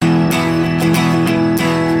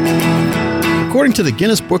According to the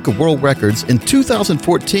Guinness Book of World Records, in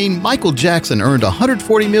 2014, Michael Jackson earned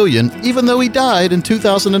 $140 million, even though he died in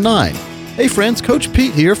 2009. Hey friends, Coach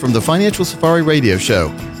Pete here from the Financial Safari Radio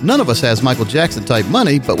Show. None of us has Michael Jackson-type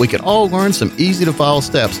money, but we can all learn some easy-to-follow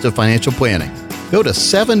steps to financial planning. Go to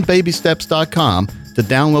 7babysteps.com to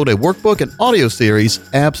download a workbook and audio series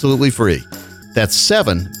absolutely free. That's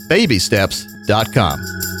 7babysteps.com.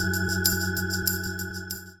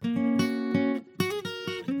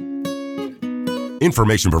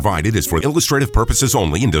 Information provided is for illustrative purposes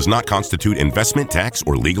only and does not constitute investment, tax,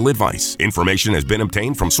 or legal advice. Information has been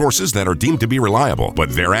obtained from sources that are deemed to be reliable,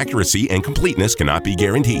 but their accuracy and completeness cannot be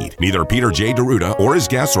guaranteed. Neither Peter J. D'Arruda or his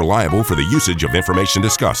guests are liable for the usage of information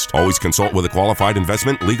discussed. Always consult with a qualified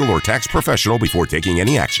investment, legal, or tax professional before taking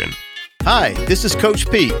any action. Hi, this is Coach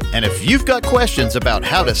Pete, and if you've got questions about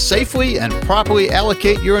how to safely and properly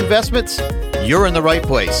allocate your investments, you're in the right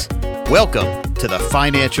place. Welcome to the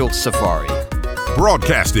Financial Safari.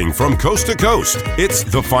 Broadcasting from coast to coast, it's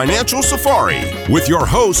the Financial Safari with your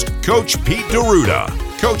host, Coach Pete D'Arruda.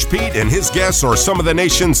 Coach Pete and his guests are some of the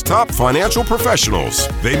nation's top financial professionals.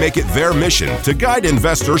 They make it their mission to guide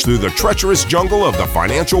investors through the treacherous jungle of the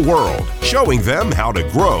financial world, showing them how to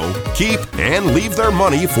grow, keep, and leave their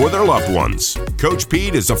money for their loved ones. Coach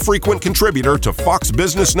Pete is a frequent contributor to Fox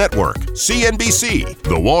Business Network, CNBC,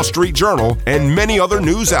 The Wall Street Journal, and many other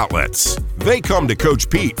news outlets. They come to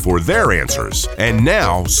Coach Pete for their answers, and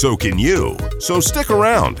now so can you. So stick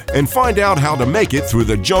around and find out how to make it through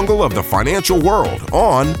the jungle of the financial world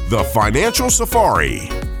on the Financial Safari.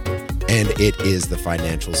 And it is the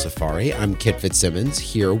Financial Safari. I'm Kit Fitzsimmons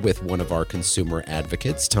here with one of our consumer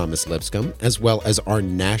advocates, Thomas Lipscomb, as well as our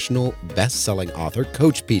national best-selling author,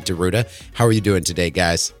 Coach Pete D'Arruda. How are you doing today,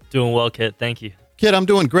 guys? Doing well, Kit. Thank you. Kid, I'm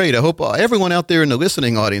doing great. I hope everyone out there in the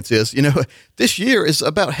listening audience is. You know, this year is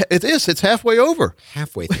it's halfway over.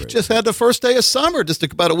 Halfway through. We just had the first day of summer just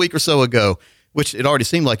about a week or so ago, which it already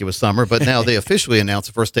seemed like it was summer, but now they officially announced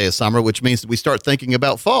the first day of summer, which means that we start thinking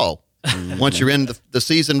about fall. Once you're in the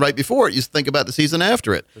season right before it, you think about the season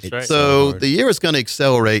after it. That's right. So the year is going to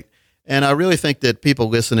accelerate, and I really think that people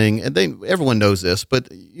listening, and everyone knows this,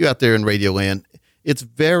 but you out there in Radio Land, it's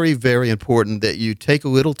very, very important that you take a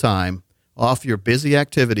little time off your busy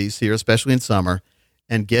activities here, especially in summer,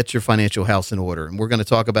 and get your financial house in order. And we're going to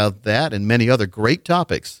talk about that and many other great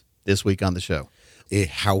topics this week on the show.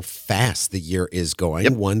 How fast the year is going.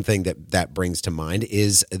 Yep. One thing that brings to mind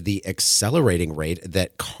is the accelerating rate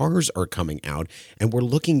that cars are coming out. And we're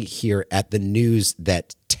looking here at the news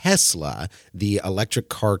that Tesla, the electric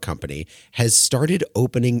car company, has started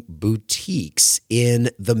opening boutiques in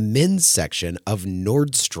the men's section of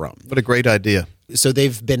Nordstrom. What a great idea. So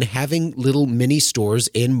they've been having little mini stores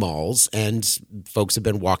in malls and folks have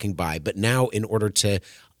been walking by. But now in order to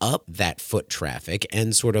up that foot traffic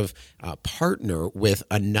and sort of partner with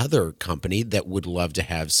another company that would love to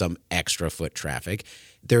have some extra foot traffic,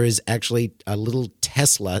 there is actually a little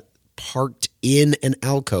Tesla parked in an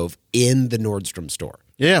alcove in the Nordstrom store.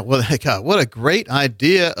 Yeah, well, God, what a great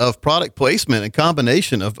idea of product placement and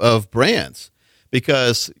combination of brands,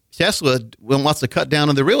 because Tesla wants to cut down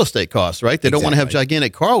on the real estate costs, right? They don't want to have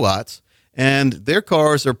gigantic car lots, and their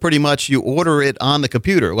cars are pretty much you order it on the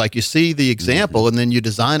computer. Like you see the example, and then you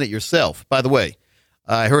design it yourself. By the way,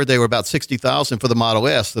 I heard they were about $60,000 for the Model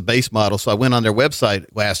S, the base model, so I went on their website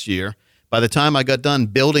last year. By the time I got done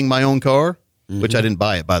building my own car, which I didn't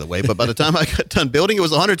buy it, by the way, but by the time I got done building, it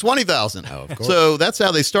was $120,000. Oh, of course. So that's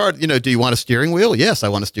how they start. You know, do you want a steering wheel? Yes, I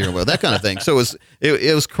want a steering wheel, that kind of thing. So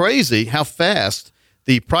it was crazy how fast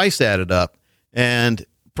the price added up and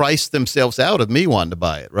priced themselves out of me wanting to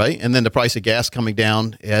buy it, right? And then the price of gas coming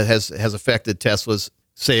down has affected Tesla's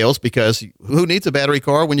sales, because who needs a battery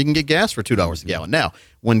car when you can get gas for $2 a gallon? Now,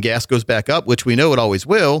 when gas goes back up, which we know it always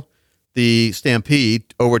will, the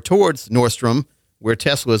stampede over towards Nordstrom, where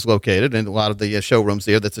Tesla is located, and a lot of the showrooms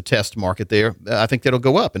there, that's a test market there, I think that'll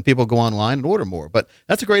go up, and people go online and order more. But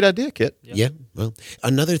that's a great idea, Kit. Yeah. Well,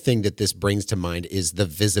 another thing that this brings to mind is the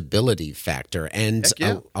visibility factor. And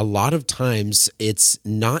a lot of times it's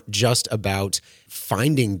not just about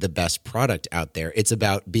finding the best product out there. It's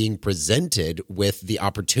about being presented with the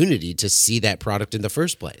opportunity to see that product in the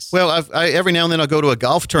first place. Well, I every now and then I'll go to a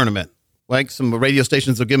golf tournament. Like some radio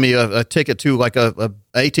stations will give me a ticket to like a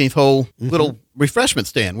 18th hole little refreshment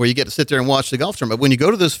stand where you get to sit there and watch the golf tournament. When you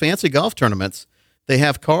go to those fancy golf tournaments, they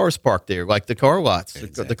have cars parked there, like the car lots.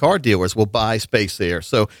 Exactly. The car dealers will buy space there.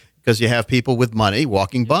 So because you have people with money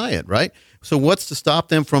walking by it, right? So what's to stop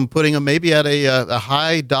them from putting them maybe at a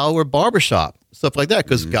high dollar barbershop, stuff like that?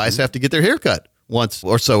 Because guys have to get their hair cut once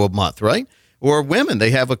or so a month, right? Or women,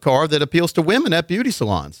 they have a car that appeals to women at beauty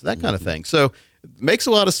salons, that kind of thing. So Makes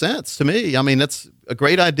a lot of sense to me. I mean, that's a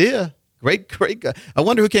great idea. Great guy. I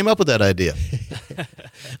wonder who came up with that idea.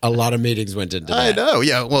 A lot of meetings went into that. I know.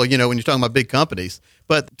 Yeah. Well, when you're talking about big companies.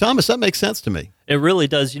 But, Thomas, that makes sense to me. It really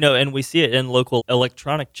does, and we see it in local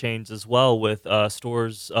electronic chains as well with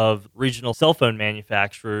stores of regional cell phone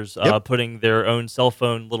manufacturers putting their own cell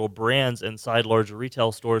phone little brands inside larger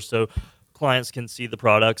retail stores so clients can see the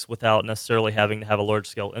products without necessarily having to have a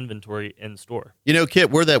large-scale inventory in store. Kit,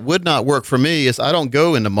 where that would not work for me is I don't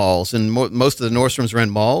go into malls, and most of the Nordstroms are in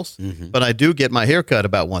malls, but I do get my hair cut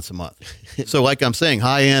about once a month. So like I'm saying,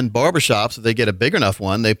 high-end barbershops, if they get a big enough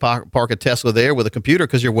one, they park a Tesla there with a computer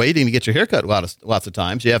because you're waiting to get your hair cut lots of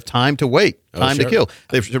times. You have time to wait, time to kill.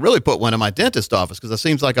 They should really put one in my dentist office because it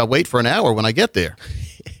seems like I wait for an hour when I get there.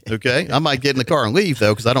 Okay? I might get in the car and leave,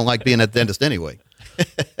 though, because I don't like being at the dentist anyway.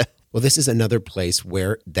 Well, this is another place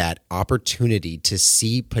where that opportunity to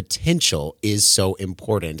see potential is so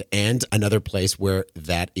important. And another place where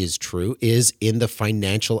that is true is in the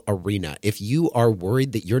financial arena. If you are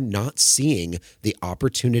worried that you're not seeing the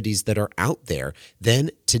opportunities that are out there, then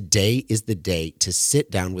today is the day to sit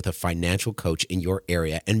down with a financial coach in your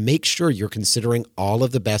area and make sure you're considering all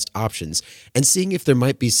of the best options and seeing if there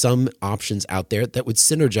might be some options out there that would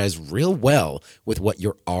synergize real well with what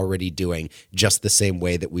you're already doing, just the same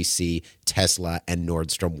way that we see Tesla and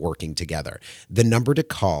Nordstrom working together. The number to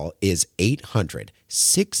call is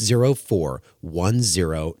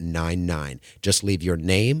 800-604-1099. Just leave your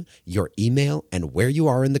name, your email, and where you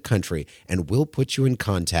are in the country, and we'll put you in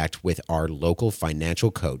contact with our local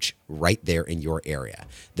financial coach right there in your area.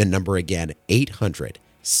 The number again,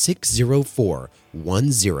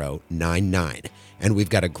 800-604-1099. And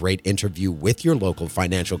we've got a great interview with your local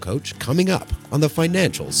financial coach coming up on the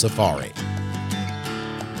Financial Safari.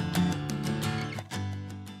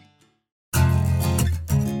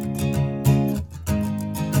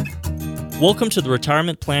 Welcome to the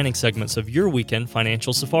retirement planning segments of your weekend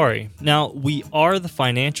Financial Safari. Now, we are the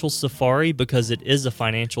Financial Safari because it is a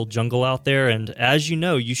financial jungle out there, and as you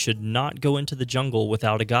know, you should not go into the jungle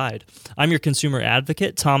without a guide. I'm your consumer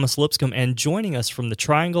advocate, Thomas Lipscomb, and joining us from the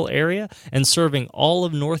Triangle area and serving all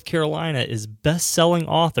of North Carolina is best-selling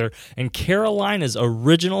author and Carolina's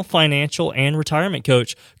original financial and retirement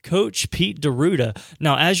coach, Coach Pete D'Arruda.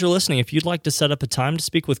 Now, as you're listening, if you'd like to set up a time to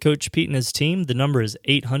speak with Coach Pete and his team, the number is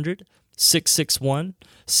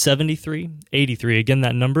 800-661-7383. Again,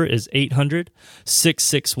 that number is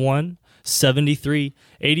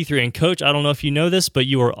 800-661-7383. And Coach, I don't know if you know this, but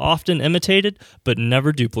you are often imitated, but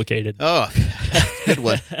never duplicated. Oh, good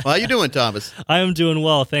one. How you doing, Thomas? I am doing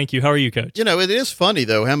well, thank you. How are you, Coach? It is funny,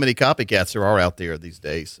 though, how many copycats there are out there these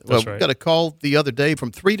days. That's right. We got a call the other day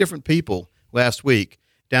from 3 different people last week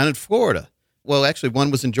down in Florida. Well, actually,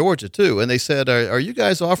 one was in Georgia, too. And they said, are you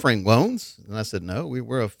guys offering loans? And I said, no,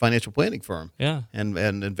 we're a financial planning firm. Yeah. And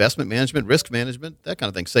investment management, risk management, that kind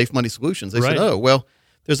of thing, safe money solutions. They Right. said, oh, well,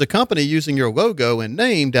 there's a company using your logo and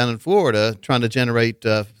name down in Florida trying to generate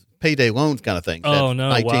payday loans kind of thing. Oh, no,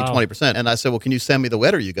 19, wow. 20%. And I said, well, can you send me the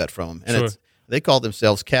letter you got from them? And Sure. they call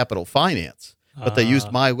themselves Capital Finance. But they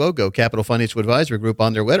used my logo, Capital Financial Advisory Group,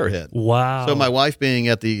 on their letterhead. Wow. So my wife, being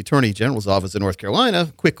at the Attorney General's office in North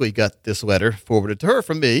Carolina, quickly got this letter forwarded to her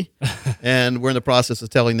from me, and we're in the process of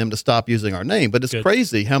telling them to stop using our name. But it's Good.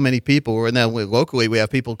 crazy how many people, and now locally we have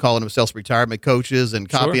people calling themselves retirement coaches and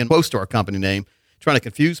copying close to our company name, trying to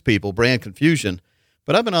confuse people, brand confusion.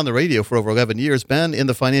 But I've been on the radio for over 11 years, been in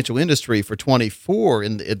the financial industry for 24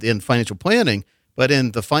 in financial planning, but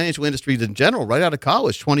in the financial industry in general, right out of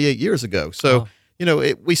college 28 years ago. So,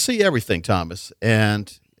 we see everything, Thomas,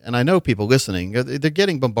 and I know people listening, they're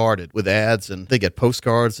getting bombarded with ads, and they get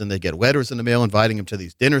postcards, and they get letters in the mail inviting them to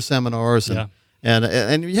these dinner seminars.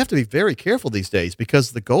 And you have to be very careful these days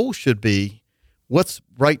because the goal should be what's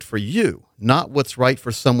right for you, not what's right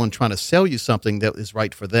for someone trying to sell you something that is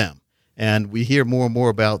right for them. And we hear more and more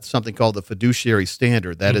about something called the fiduciary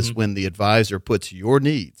standard. That is when the advisor puts your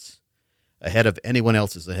needs ahead of anyone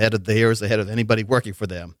else's, ahead of theirs, ahead of anybody working for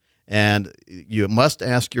them. And you must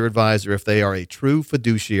ask your advisor if they are a true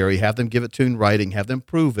fiduciary, have them give it to you in writing, have them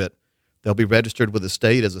prove it. They'll be registered with the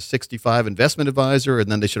state as a 65 investment advisor,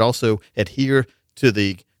 and then they should also adhere to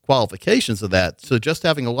the qualifications of that. So just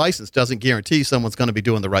having a license doesn't guarantee someone's going to be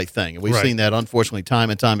doing the right thing. And we've seen that, unfortunately, time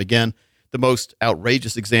and time again. The most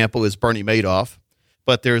outrageous example is Bernie Madoff.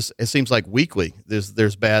 But it seems like weekly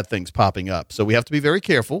there's bad things popping up. So we have to be very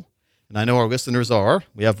careful. And I know our listeners are.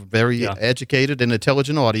 We have a very educated and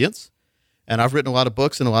intelligent audience. And I've written a lot of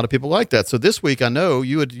books, and a lot of people like that. So this week, I know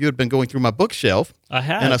you had been going through my bookshelf. I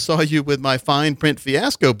have. And I saw you with my Fine Print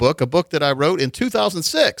Fiasco book, a book that I wrote in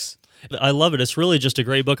 2006. I love it. It's really just a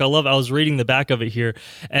great book. I was reading the back of it here,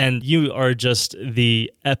 and you are just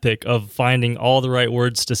the epic of finding all the right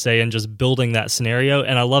words to say and just building that scenario.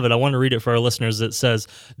 And I love it. I want to read it for our listeners. It says,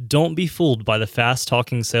 "Don't be fooled by the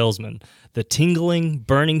fast-talking salesman. The tingling,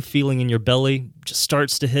 burning feeling in your belly just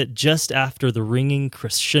starts to hit just after the ringing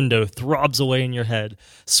crescendo throbs away in your head.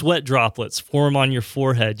 Sweat droplets form on your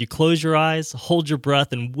forehead. You close your eyes, hold your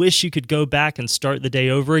breath, and wish you could go back and start the day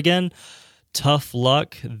over again. Tough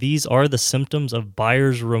luck. These are the symptoms of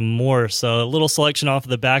buyer's remorse." So a little selection off of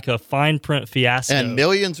the back of Fine Print Fiasco. And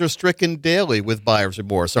millions are stricken daily with buyer's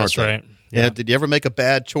remorse, aren't they? That's right. Yeah. Did you ever make a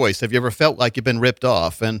bad choice? Have you ever felt like you've been ripped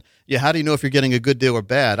off? And how do you know if you're getting a good deal or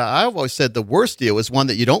bad? I've always said the worst deal is one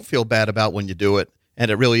that you don't feel bad about when you do it, and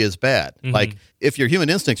it really is bad. Mm-hmm. Like if your human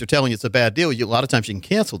instincts are telling you it's a bad deal, a lot of times you can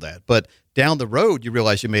cancel that. But down the road, you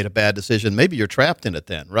realize you made a bad decision. Maybe you're trapped in it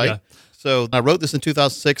then, right? Yeah. So I wrote this in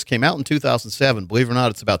 2006, came out in 2007. Believe it or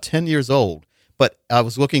not, it's about 10 years old. But I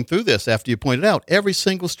was looking through this after you pointed out, every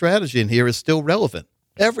single strategy in here is still relevant.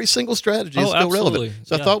 Every single strategy is still absolutely. relevant.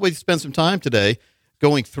 So I thought we'd spend some time today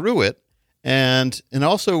going through it. And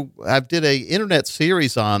also, I did a internet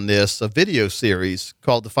series on this, a video series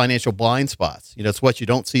called The Financial Blind Spots. It's what you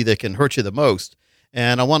don't see that can hurt you the most.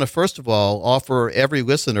 And I want to, first of all, offer every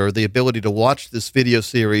listener the ability to watch this video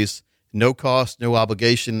series, no cost, no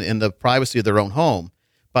obligation, in the privacy of their own home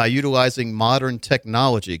by utilizing modern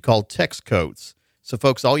technology called text codes. So,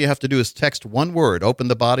 folks, all you have to do is text one word, open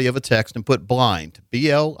the body of a text and put blind,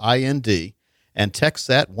 BLIND, and text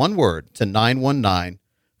that one word to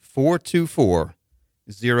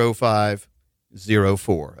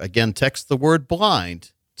 919-424-0504. Again, text the word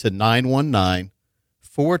blind to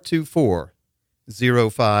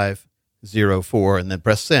 919-424-0504, and then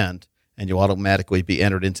press send, and you'll automatically be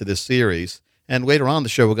entered into this series. And later on in the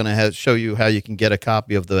show, we're going to show you how you can get a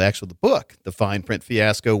copy of the book, The Fine Print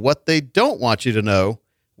Fiasco, what they don't want you to know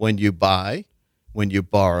when you buy, when you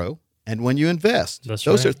borrow, and when you invest.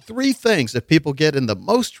 Those are three things that people get in the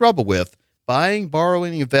most trouble with: buying,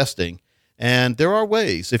 borrowing, investing. And there are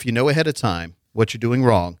ways, if you know ahead of time what you're doing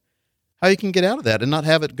wrong, how you can get out of that and not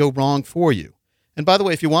have it go wrong for you. And by the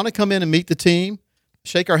way, if you want to come in and meet the team,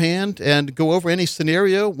 shake our hand and go over any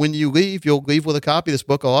scenario, when you leave, you'll leave with a copy of this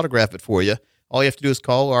book. I'll autograph it for you. All you have to do is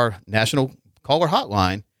call our national caller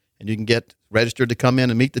hotline, and you can get registered to come in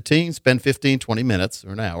and meet the team, spend 15, 20 minutes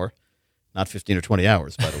or an hour. Not 15 or 20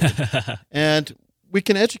 hours, by the way. And we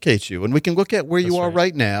can educate you, and we can look at where you are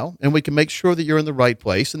right now, and we can make sure that you're in the right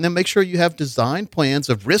place, and then make sure you have design plans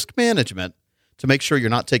of risk management to make sure you're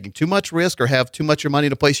not taking too much risk or have too much of your money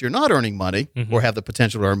in a place you're not earning money or have the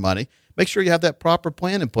potential to earn money. Make sure you have that proper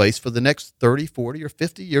plan in place for the next 30, 40, or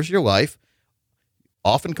 50 years of your life,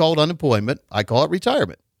 often called unemployment. I call it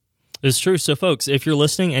retirement. It's true. So, folks, if you're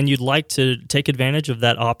listening and you'd like to take advantage of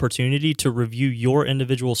that opportunity to review your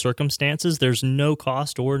individual circumstances, there's no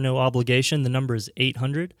cost or no obligation. The number is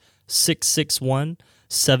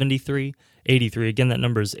 800-661-7383. Again, that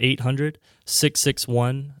number is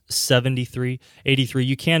 800-661-7383.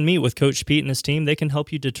 You can meet with Coach Pete and his team. They can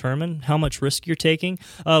help you determine how much risk you're taking.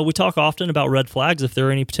 We talk often about red flags, if there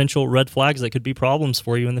are any potential red flags that could be problems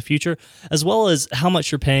for you in the future, as well as how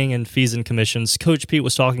much you're paying in fees and commissions. Coach Pete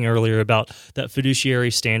was talking earlier about that fiduciary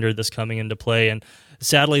standard that's coming into play, and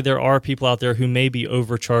sadly, there are people out there who may be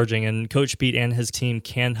overcharging, and Coach Pete and his team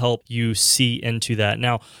can help you see into that.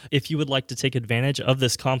 Now, if you would like to take advantage of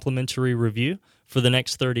this complimentary review for the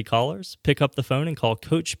next 30 callers, pick up the phone and call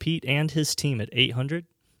Coach Pete and his team at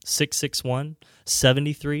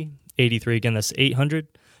 800-661-7383. Again, that's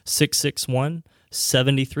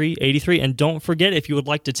 800-661-7383. And don't forget, if you would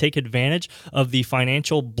like to take advantage of the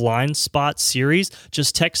Financial Blind Spot series,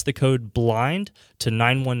 just text the code BLIND to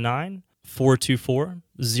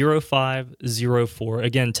 919-424-0504.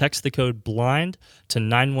 Again, text the code BLIND to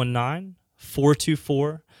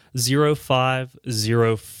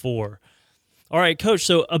 919-424-0504. All right, Coach,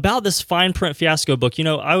 so about this Fine Print Fiasco book,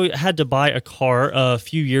 I had to buy a car a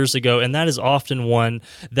few years ago, and that is often one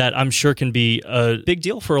that I'm sure can be a big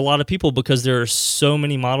deal for a lot of people because there are so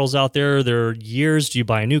many models out there. There are years. Do you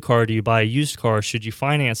buy a new car? Do you buy a used car? Should you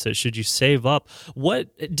finance it? Should you save up?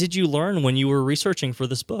 What did you learn when you were researching for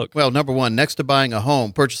this book? Well, number one, next to buying a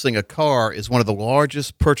home, purchasing a car is one of the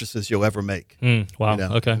largest purchases you'll ever make. Wow,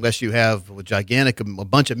 okay. Unless you have a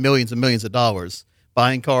bunch of millions and millions of dollars.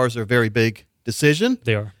 Buying cars are a very big decision.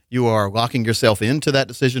 They are. You are locking yourself into that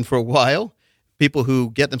decision for a while. People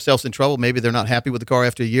who get themselves in trouble, maybe they're not happy with the car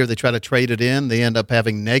after a year, they try to trade it in. They end up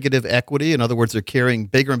having negative equity. In other words, they're carrying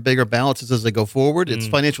bigger and bigger balances as they go forward. It's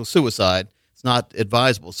financial suicide. It's not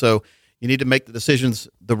advisable. So you need to make the decisions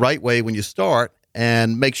the right way when you start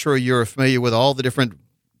and make sure you're familiar with all the different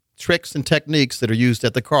tricks and techniques that are used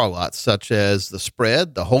at the car lot, such as the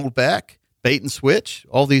spread, the holdback, bait and switch.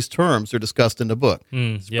 All these terms are discussed in the book.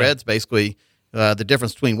 Spread's basically the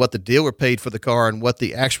difference between what the dealer paid for the car and what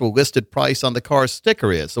the actual listed price on the car's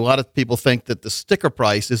sticker is. A lot of people think that the sticker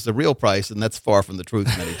price is the real price, and that's far from the truth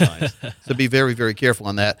many times. So be very, very careful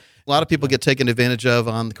on that. A lot of people get taken advantage of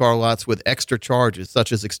on the car lots with extra charges,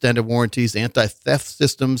 such as extended warranties, anti-theft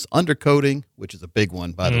systems, undercoating, which is a big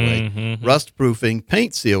one, by the way, rust proofing,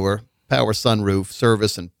 paint sealer, power sunroof,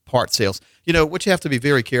 service, and part sales. What you have to be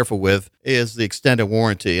very careful with is the extended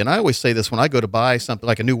warranty. And I always say this when I go to buy something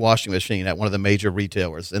like a new washing machine at one of the major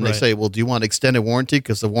retailers. And they say, well, do you want extended warranty?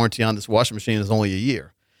 Because the warranty on this washing machine is only a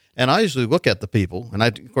year. And I usually look at the people, and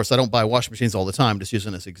of course, I don't buy washing machines all the time, just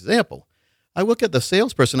using this example. I look at the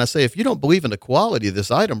salesperson, I say, if you don't believe in the quality of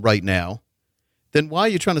this item right now, then why are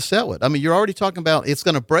you trying to sell it? I mean, you're already talking about it's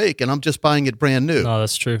going to break, and I'm just buying it brand new. No,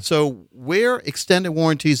 that's true. So where extended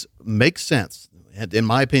warranties make sense, and in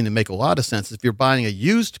my opinion, make a lot of sense, if you're buying a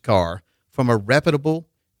used car from a reputable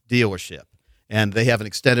dealership, and they have an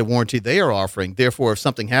extended warranty they are offering. Therefore, if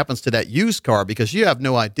something happens to that used car, because you have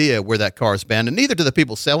no idea where that car's been, and neither do the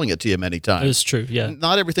people selling it to you many times. It's true, yeah.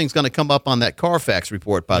 Not everything's going to come up on that Carfax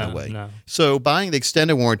report, by the way. No. So buying the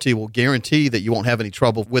extended warranty will guarantee that you won't have any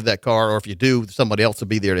trouble with that car, or if you do, somebody else will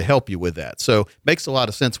be there to help you with that. So it makes a lot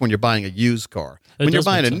of sense when you're buying a used car. When you're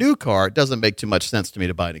buying a new car, it doesn't make too much sense to me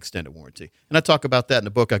to buy an extended warranty. And I talk about that in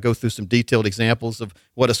the book. I go through some detailed examples of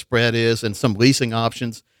what a spread is and some leasing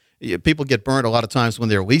options. People get burned a lot of times when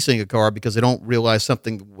they're leasing a car because they don't realize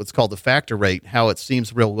something, what's called the factor rate, how it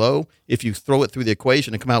seems real low. If you throw it through the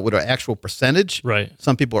equation and come out with an actual percentage, right.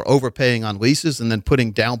 Some people are overpaying on leases and then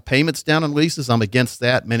putting down payments down on leases. I'm against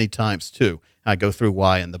that many times too. I go through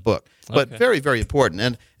why in the book. But very, very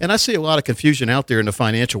important. And I see a lot of confusion out there in the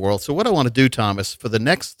financial world. So what I want to do, Thomas, for the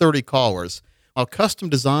next 30 callers, I'll custom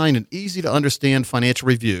design an easy-to-understand financial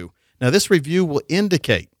review. Now, this review will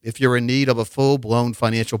indicate if you're in need of a full-blown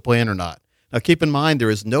financial plan or not. Now, keep in mind there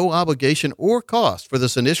is no obligation or cost for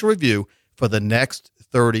this initial review for the next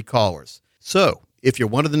 30 callers. So, if you're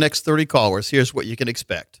one of the next 30 callers, here's what you can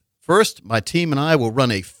expect. First, my team and I will run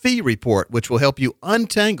a fee report, which will help you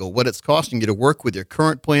untangle what it's costing you to work with your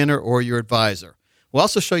current planner or your advisor. We'll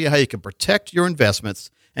also show you how you can protect your investments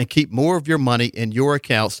and keep more of your money in your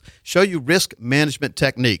accounts, show you risk management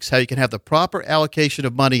techniques, how you can have the proper allocation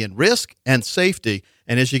of money in risk and safety,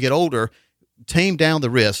 and as you get older, tame down the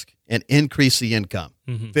risk and increase the income.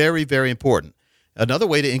 Very, very important. Another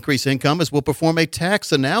way to increase income is we'll perform a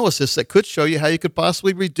tax analysis that could show you how you could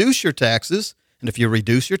possibly reduce your taxes, and if you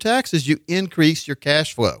reduce your taxes, you increase your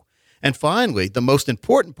cash flow. And finally, the most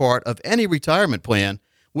important part of any retirement plan,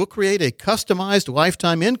 we'll create a customized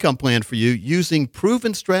lifetime income plan for you using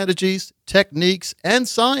proven strategies, techniques, and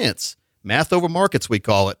science, math over markets we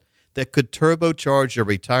call it, that could turbocharge your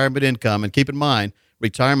retirement income. And keep in mind,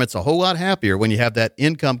 retirement's a whole lot happier when you have that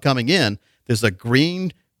income coming in. There's a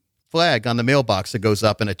green flag on the mailbox that goes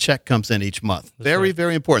up and a check comes in each month. Very,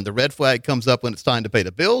 very important. The red flag comes up when it's time to pay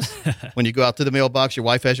the bills. When you go out to the mailbox, your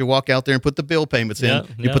wife has you walk out there and put the bill payments in.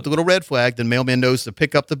 You put the little red flag, the mailman knows to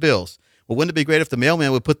pick up the bills. Well, wouldn't it be great if the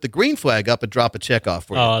mailman would put the green flag up and drop a check off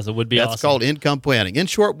for you? Oh, that would be awesome. That's called income planning. In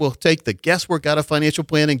short, we'll take the guesswork out of financial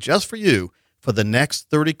planning just for you for the next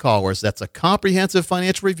 30 callers. That's a comprehensive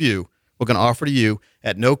financial review we're going to offer to you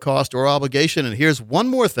at no cost or obligation. And here's one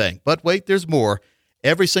more thing. But wait, there's more.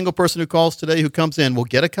 Every single person who calls today who comes in will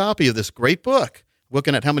get a copy of this great book.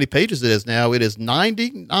 Looking at how many pages it is now, it is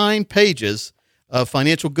 99 pages of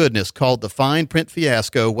financial goodness called The Fine Print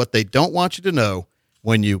Fiasco, What They Don't Want You to Know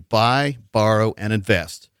When You Buy, Borrow, and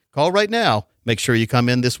Invest. Call right now. Make sure you come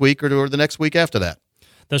in this week or the next week after that.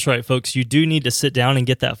 That's right, folks. You do need to sit down and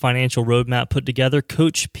get that financial roadmap put together.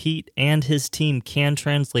 Coach Pete and his team can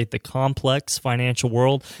translate the complex financial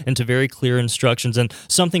world into very clear instructions. And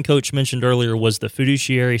something Coach mentioned earlier was the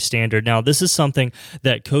fiduciary standard. Now, this is something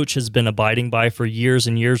that Coach has been abiding by for years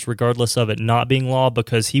and years, regardless of it not being law,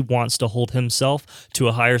 because he wants to hold himself to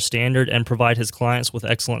a higher standard and provide his clients with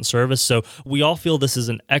excellent service. So we all feel this is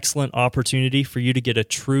an excellent opportunity for you to get a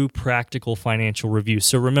true practical financial review.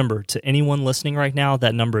 So remember, to anyone listening right now,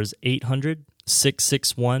 that number is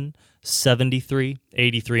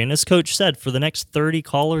 800-661-7383. And as Coach said, for the next 30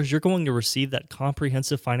 callers, you're going to receive that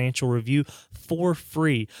comprehensive financial review for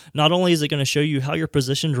free. Not only is it going to show you how you're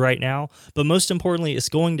positioned right now, but most importantly, it's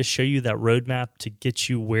going to show you that roadmap to get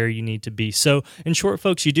you where you need to be. So in short,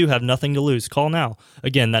 folks, you do have nothing to lose. Call now.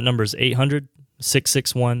 Again, that number is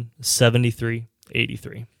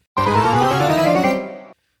 800-661-7383.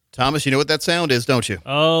 Thomas, you know what that sound is, don't you?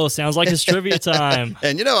 Oh, sounds like it's trivia time.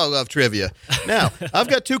 And you know I love trivia. Now, I've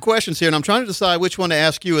got two questions here, and I'm trying to decide which one to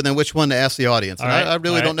ask you and then which one to ask the audience. And All right. I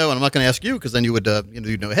really don't know, and I'm not going to ask you because then you would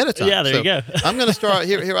you'd know ahead of time. Yeah, there you go. I'm going to start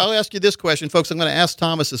here. I'll ask you this question, folks. I'm going to ask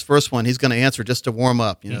Thomas his first one. He's going to answer just to warm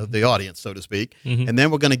up, the audience, so to speak. And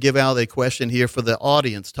then we're going to give out a question here for the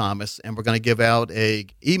audience, Thomas, and we're going to give out a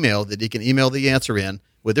email that you can email the answer in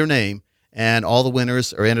with their name. And all the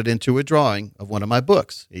winners are entered into a drawing of one of my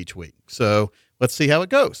books each week. So let's see how it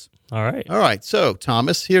goes. All right. All right. So,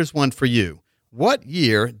 Thomas, here's one for you. What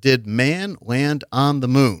year did man land on the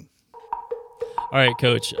moon? All right,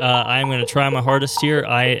 Coach. I am going to try my hardest here.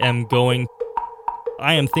 I am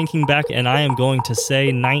thinking back, and I am going to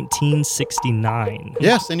say 1969.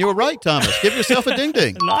 Yes, and you were right, Thomas. Give yourself a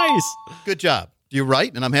ding-ding. Nice. Good job. You're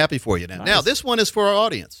right, and I'm happy for you now. Nice. Now, this one is for our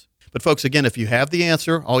audience. But, folks, again, if you have the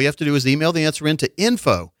answer, all you have to do is email the answer in to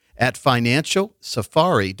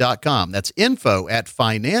info@financialsafari.com. That's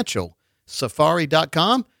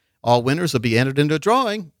info@financialsafari.com. All winners will be entered into a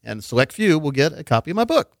drawing, and a select few will get a copy of my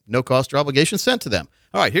book. No cost or obligation sent to them.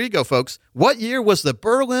 All right, here you go, folks. What year was the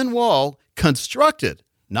Berlin Wall constructed?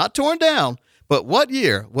 Not torn down, but what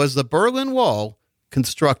year was the Berlin Wall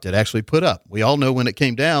constructed, actually put up? We all know when it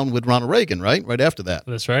came down with Ronald Reagan, right? Right after that.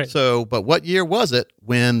 That's right. So, but what year was it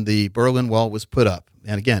when the Berlin Wall was put up?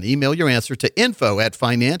 And again, email your answer to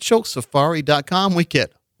info@financialsafari.com. We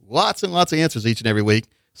get lots and lots of answers each and every week.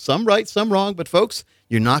 Some right, some wrong, but folks,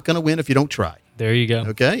 you're not going to win if you don't try. There you go.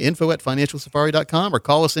 Okay, info@financialsafari.com or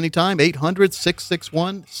call us anytime,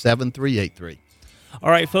 800-661-7383. All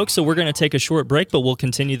right, folks, so we're going to take a short break, but we'll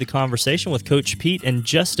continue the conversation with Coach Pete in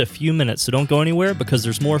just a few minutes. So don't go anywhere because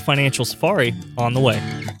there's more Financial Safari on the way.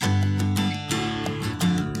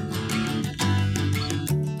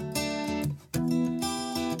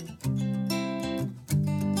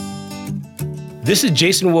 This is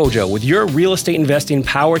Jason Wojo with your real estate investing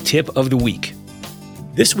power tip of the week.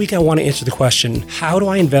 This week, I want to answer the question, how do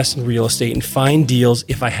I invest in real estate and find deals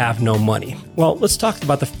if I have no money? Well, let's talk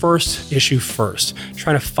about the first issue first,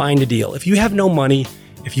 trying to find a deal. If you have no money,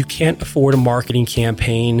 if you can't afford a marketing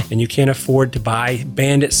campaign and you can't afford to buy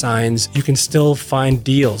bandit signs, you can still find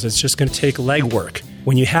deals. It's just going to take legwork.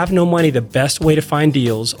 When you have no money, the best way to find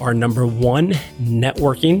deals are number one,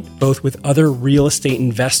 networking, both with other real estate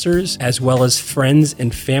investors, as well as friends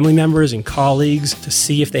and family members and colleagues to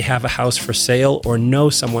see if they have a house for sale or know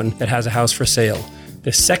someone that has a house for sale.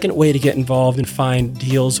 The second way to get involved and find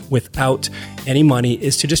deals without any money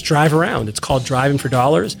is to just drive around. It's called driving for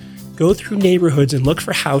dollars. Go through neighborhoods and look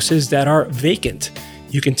for houses that are vacant.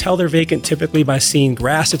 You can tell they're vacant typically by seeing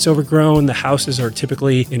grass that's overgrown. The houses are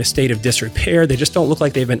typically in a state of disrepair. They just don't look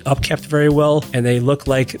like they've been upkept very well, and they look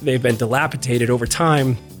like they've been dilapidated over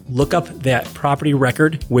time. Look up that property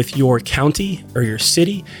record with your county or your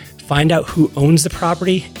city. Find out who owns the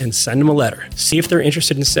property and send them a letter. See if they're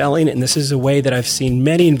interested in selling, and this is a way that I've seen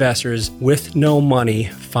many investors with no money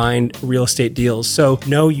find real estate deals. So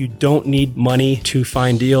no, you don't need money to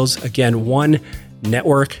find deals. Again, one,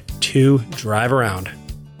 network, two, drive around.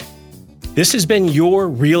 This has been your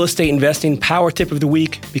real estate investing power tip of the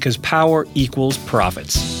week, because power equals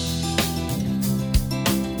profits.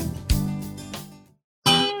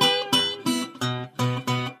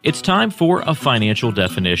 It's time for a financial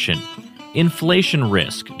definition. Inflation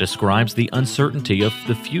risk describes the uncertainty of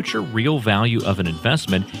the future real value of an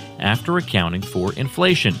investment after accounting for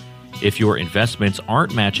inflation. If your investments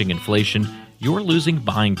aren't matching inflation, you're losing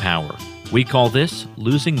buying power. We call this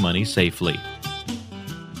losing money safely.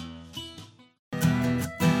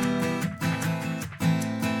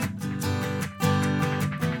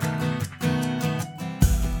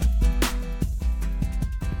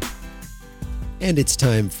 And it's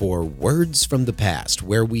time for Words from the Past,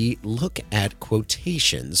 where we look at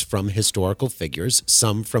quotations from historical figures,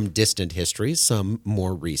 some from distant history, some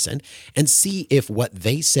more recent, and see if what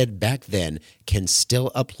they said back then can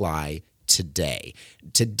still apply today.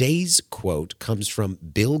 Today's quote comes from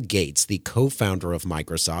Bill Gates, the co-founder of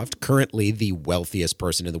Microsoft, currently the wealthiest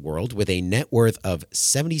person in the world with a net worth of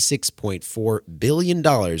 $76.4 billion.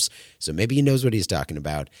 So maybe he knows what he's talking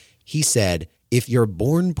about. He said, "If you're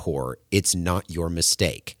born poor, it's not your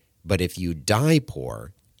mistake. But if you die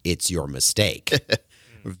poor, it's your mistake."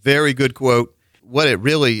 Very good quote. What it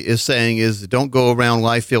really is saying is don't go around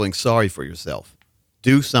life feeling sorry for yourself.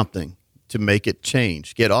 Do something to make it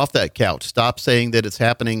change. Get off that couch. Stop saying that it's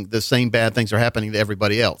happening, the same bad things are happening to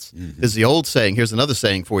everybody else. Mm-hmm. This is the old saying. Here's another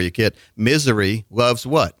saying for you, kid. Misery loves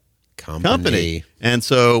what? Company. And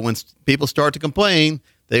so when people start to complain,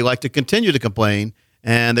 they like to continue to complain.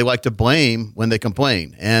 And they like to blame when they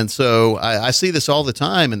complain. And so I see this all the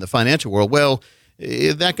time in the financial world. Well,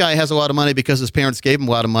 that guy has a lot of money because his parents gave him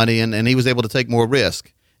a lot of money and he was able to take more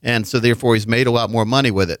risk. And so therefore he's made a lot more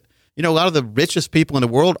money with it. You know, a lot of the richest people in the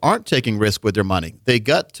world aren't taking risk with their money. They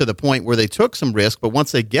got to the point where they took some risk, but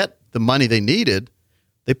once they get the money they needed,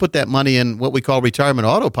 they put that money in what we call retirement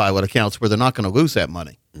autopilot accounts where they're not going to lose that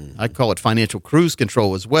money. I call it financial cruise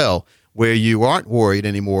control as well, where you aren't worried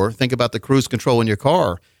anymore. Think about the cruise control in your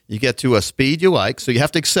car. You get to a speed you like, so you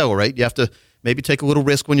have to accelerate. You have to maybe take a little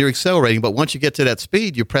risk when you're accelerating, but once you get to that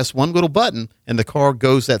speed, you press one little button and the car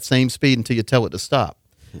goes that same speed until you tell it to stop.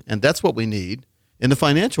 And that's what we need in the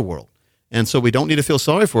financial world. And so we don't need to feel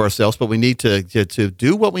sorry for ourselves, but we need to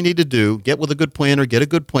do what we need to do, get with a good planner, get a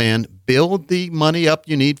good plan, build the money up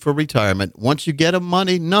you need for retirement. Once you get a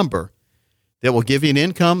money number that will give you an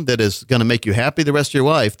income that is going to make you happy the rest of your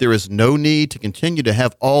life, there is no need to continue to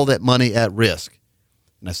have all that money at risk.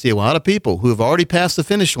 And I see a lot of people who have already passed the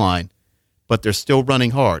finish line, but they're still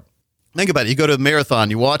running hard. Think about it. You go to a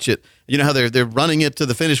marathon, you watch it. You know how they're running it to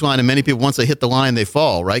the finish line, and many people, once they hit the line, they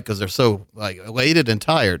fall, right? Because they're so elated and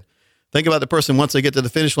tired. Think about the person, once they get to the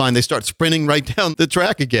finish line, they start sprinting right down the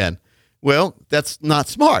track again. Well, that's not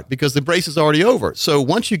smart because the race is already over. So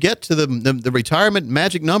once you get to the retirement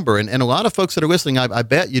magic number, and a lot of folks that are listening, I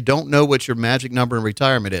bet you don't know what your magic number in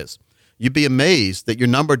retirement is. You'd be amazed that your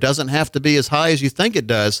number doesn't have to be as high as you think it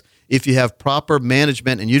does if you have proper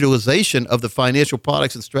management and utilization of the financial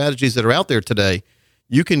products and strategies that are out there today.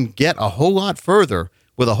 You can get a whole lot further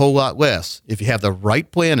with a whole lot less if you have the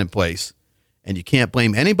right plan in place. And you can't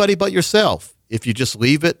blame anybody but yourself if you just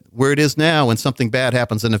leave it where it is now and something bad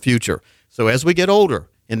happens in the future. So as we get older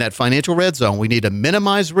in that financial red zone, we need to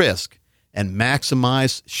minimize risk and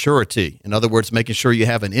maximize surety. In other words, making sure you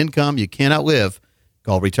have an income you can't outlive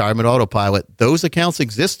called retirement autopilot. Those accounts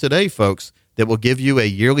exist today, folks, that will give you a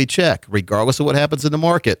yearly check, regardless of what happens in the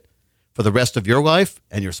market, for the rest of your life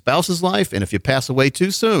and your spouse's life. And if you pass away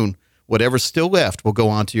too soon, whatever's still left will go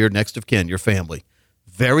on to your next of kin, your family.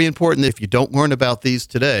 Very important. If you don't learn about these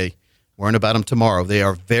today, learn about them tomorrow. They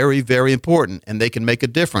are very, very important, and they can make a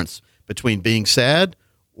difference between being sad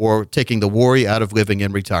or taking the worry out of living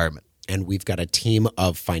in retirement. And we've got a team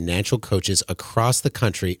of financial coaches across the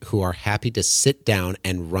country who are happy to sit down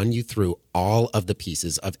and run you through all of the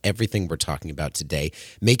pieces of everything we're talking about today,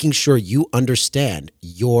 making sure you understand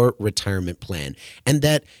your retirement plan and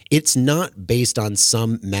that it's not based on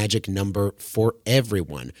some magic number for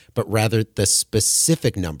everyone, but rather the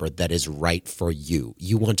specific number that is right for you.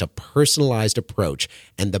 You want a personalized approach,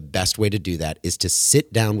 and the best way to do that is to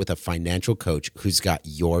sit down with a financial coach who's got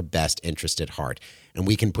your best interest at heart. And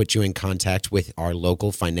we can put you in contact with our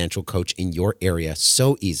local financial coach in your area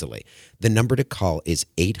so easily. The number to call is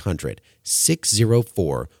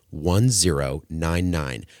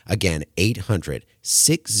 800-604-1099. Again,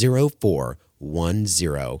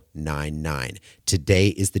 800-604-1099. Today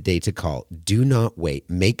is the day to call. Do not wait.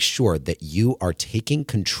 Make sure that you are taking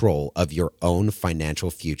control of your own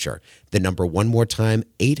financial future. The number one more time,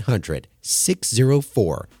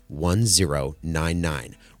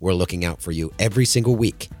 800-604-1099. We're looking out for you every single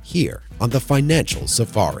week here on the Financial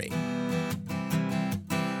Safari.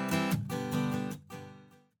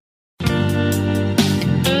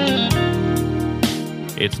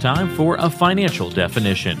 It's time for a financial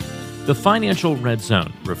definition. The financial red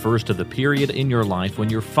zone refers to the period in your life when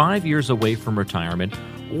you're 5 years away from retirement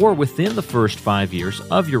or within the first 5 years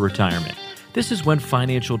of your retirement. This is when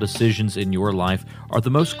financial decisions in your life are the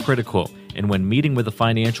most critical and when meeting with a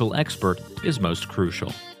financial expert is most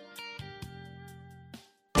crucial.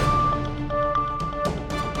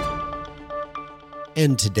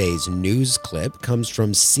 And today's news clip comes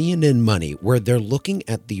from CNN Money, where they're looking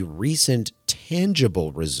at the recent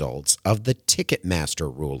tangible results of the Ticketmaster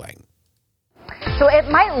ruling. So it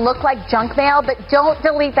might look like junk mail, but don't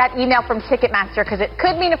delete that email from Ticketmaster because it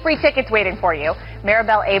could mean a free ticket's waiting for you.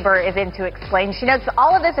 Maribel Aber is in to explain. She notes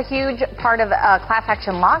all of this a huge part of a class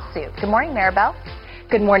action lawsuit. Good morning, Maribel.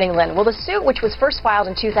 Good morning, Lynn. Well, the suit, which was first filed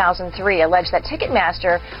in 2003, alleged that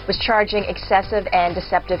Ticketmaster was charging excessive and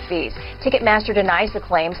deceptive fees. Ticketmaster denies the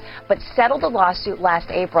claims, but settled the lawsuit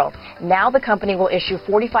last April. Now the company will issue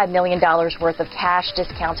 $45 million worth of cash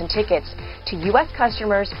discounts and tickets to U.S.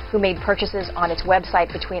 customers who made purchases on its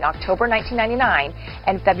website between October 1999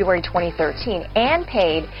 and February 2013 and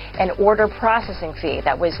paid an order processing fee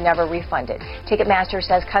that was never refunded. Ticketmaster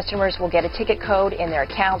says customers will get a ticket code in their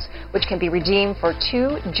accounts, which can be redeemed for 2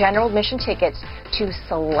 general admission tickets to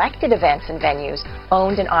selected events and venues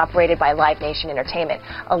owned and operated by Live Nation Entertainment.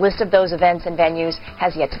 A list of those events and venues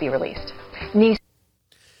has yet to be released.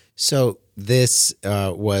 So this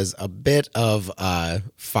was a bit of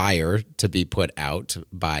fire to be put out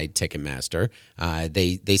by Ticketmaster.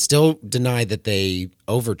 They still deny that they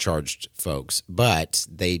overcharged folks, but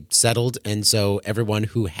they settled, and so everyone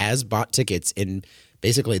who has bought tickets in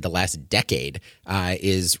basically the last decade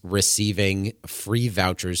is receiving free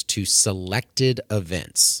vouchers to selected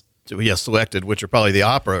events. So, yeah, selected, which are probably the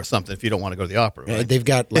opera or something if you don't want to go to the opera. Right? They've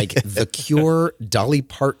got like The Cure, Dolly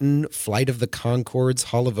Parton, Flight of the Conchords,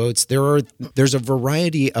 Hall of Oates. There's a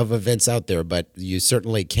variety of events out there, but you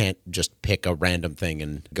certainly can't just pick a random thing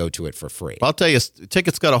and go to it for free. I'll tell you,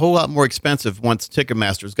 tickets got a whole lot more expensive once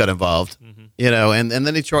Ticketmaster's got involved. And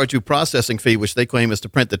then they charge you a processing fee, which they claim is to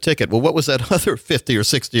print the ticket. Well, what was that other $50 or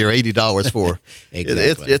 $60 or $80 for?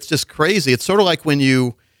 Exactly. It's just crazy. It's sort of like when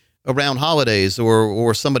you around holidays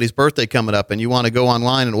or somebody's birthday coming up and you want to go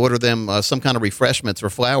online and order them some kind of refreshments or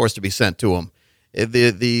flowers to be sent to them.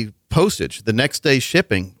 The postage, the next day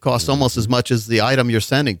shipping costs almost as much as the item you're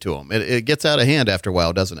sending to them. It gets out of hand after a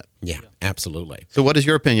while, doesn't it? Yeah, absolutely. So what is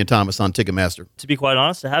your opinion, Thomas, on Ticketmaster? To be quite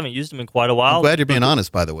honest, I haven't used them in quite a while. I'm glad you're being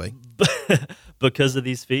honest, by the way. Because of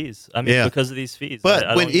these fees. Because of these fees.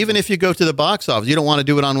 But even if you go to the box office, you don't want to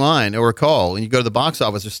do it online or a call, and you go to the box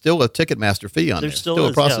office, there's still a Ticketmaster fee on there. There's still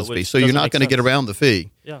a process fee. So you're not going to get around the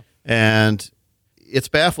fee. Yeah. And it's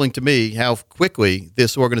baffling to me how quickly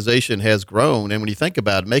this organization has grown. And when you think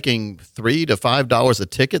about it, making $3 to $5 a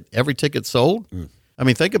ticket, every ticket sold. I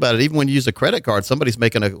mean, think about it. Even when you use a credit card, somebody's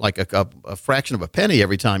making a fraction of a penny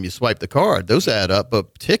every time you swipe the card. Those add up,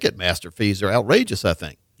 but Ticketmaster fees are outrageous, I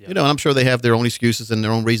think. Yeah. And I'm sure they have their own excuses and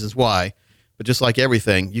their own reasons why. But just like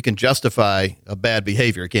everything, you can justify a bad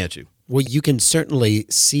behavior, can't you? Well, you can certainly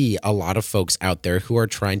see a lot of folks out there who are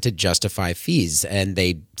trying to justify fees, and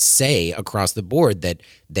they say across the board that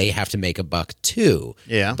they have to make a buck too.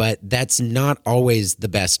 Yeah. But that's not always the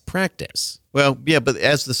best practice. Well, yeah, but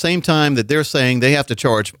at the same time that they're saying they have to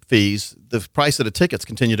charge fees, the price of the tickets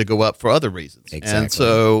continue to go up for other reasons. Exactly. And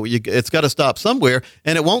so it's got to stop somewhere,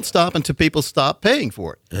 and it won't stop until people stop paying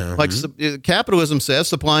for it. Like capitalism says,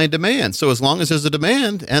 supply and demand. So as long as there's a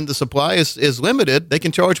demand and the supply is limited, they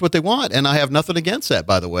can charge what they want. And I have nothing against that,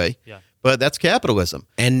 by the way. Yeah. But that's capitalism.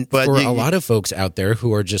 And for a lot of folks out there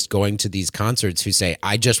who are just going to these concerts who say,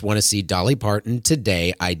 I just want to see Dolly Parton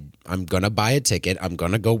today. I'm going to buy a ticket. I'm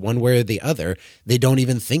going to go one way or the other. They don't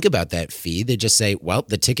even think about that fee. They just say, well,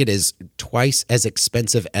 the ticket is twice as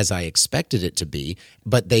expensive as I expected it to be,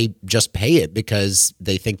 but they just pay it because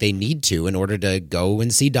they think they need to in order to go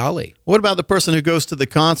and see Dolly. What about the person who goes to the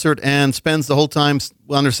concert and spends the whole time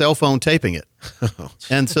on their cell phone taping it?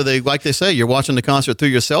 And so like they say, you're watching the concert through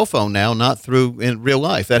your cell phone now, not through in real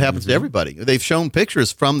life. That happens to everybody. They've shown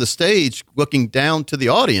pictures from the stage looking down to the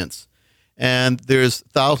audience, and there's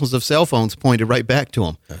thousands of cell phones pointed right back to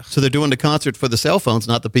them. So they're doing the concert for the cell phones,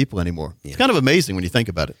 not the people anymore. Yeah. It's kind of amazing when you think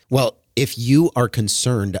about it. Well, if you are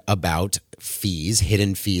concerned about fees,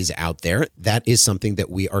 hidden fees out there, that is something that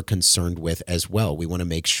we are concerned with as well. We want to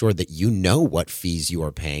make sure that you know what fees you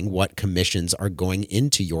are paying, what commissions are going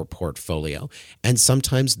into your portfolio, and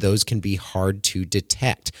sometimes those can be hard to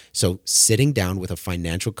detect. So sitting down with a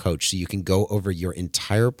financial coach so you can go over your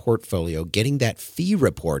entire portfolio, getting that fee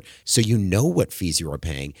report so you know what fees you are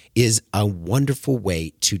paying is a wonderful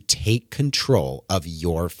way to take control of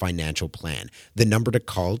your financial plan. The number to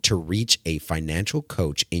call to reach a financial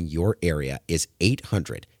coach in your area is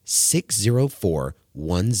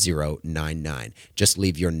 800-604-1099. Just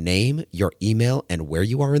leave your name, your email, and where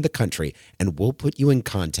you are in the country, and we'll put you in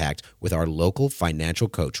contact with our local financial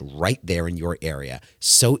coach right there in your area.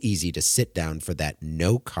 So easy to sit down for that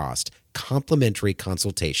no-cost complimentary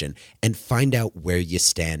consultation and find out where you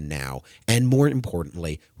stand now, and more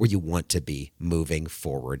importantly, where you want to be moving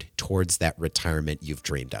forward towards that retirement you've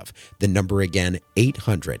dreamed of. The number again,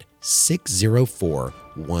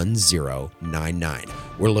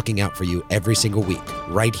 800-604-1099. We're looking out for you every single week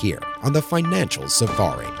right here on the Financial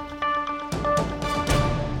Safari.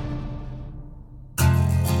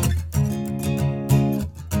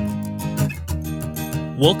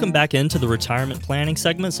 Welcome back into the retirement planning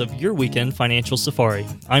segments of your weekend Financial Safari.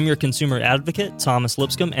 I'm your consumer advocate, Thomas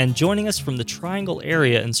Lipscomb, and joining us from the Triangle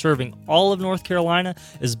area and serving all of North Carolina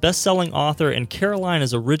is best-selling author and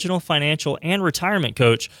Carolina's original financial and retirement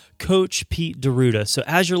coach, Coach Pete D'Arruda. So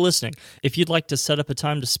as you're listening, if you'd like to set up a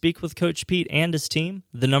time to speak with Coach Pete and his team,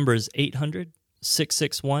 the number is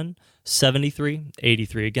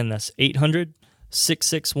 800-661-7383. Again, that's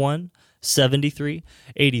 800-661-7383.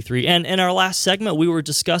 7383. And in our last segment, we were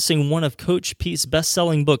discussing one of Coach Pete's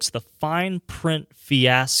best-selling books, The Fine Print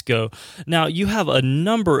Fiasco. Now, you have a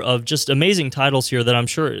number of just amazing titles here that I'm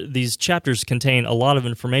sure these chapters contain a lot of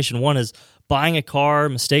information. One is buying a car,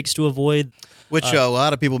 mistakes to avoid. Which a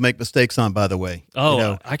lot of people make mistakes on, by the way.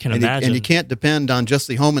 Oh, I can imagine. And you can't depend on just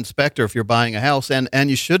the home inspector if you're buying a house. And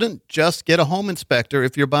you shouldn't just get a home inspector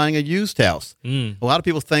if you're buying a used house. A lot of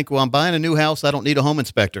people think, well, I'm buying a new house, I don't need a home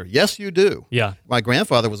inspector. Yes, you do. Yeah. My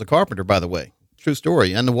grandfather was a carpenter, by the way. True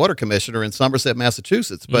story. And the water commissioner in Somerset,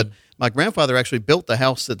 Massachusetts. But my grandfather actually built the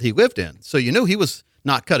house that he lived in. So you knew he was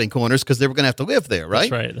not cutting corners because they were going to have to live there, right?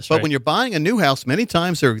 That's but right. when you're buying a new house, many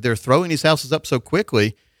times they're throwing these houses up so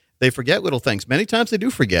quickly, they forget little things. Many times they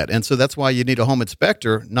do forget. And so that's why you need a home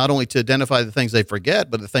inspector, not only to identify the things they forget,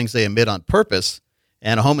 but the things they omit on purpose.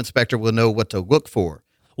 And a home inspector will know what to look for.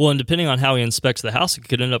 Well, and depending on how he inspects the house, it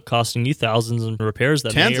could end up costing you thousands in repairs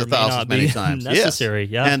that Tens may or of may thousands not many be times. necessary.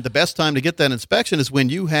 Yes. Yeah. And the best time to get that inspection is when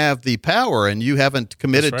you have the power and you haven't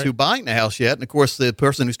committed That's right. to buying the house yet. And of course, the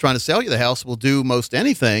person who's trying to sell you the house will do most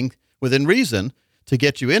anything within reason to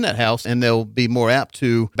get you in that house, and they'll be more apt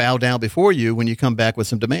to bow down before you when you come back with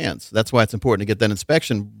some demands. That's why it's important to get that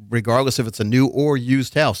inspection, regardless if it's a new or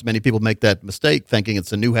used house. Many people make that mistake thinking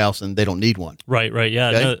it's a new house and they don't need one. Right. Yeah.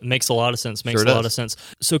 Okay? No, it makes a lot of sense. Sure does.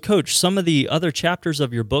 So, Coach, some of the other chapters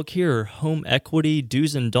of your book here are home equity,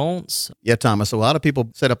 do's and don'ts. Yeah, Thomas, a lot of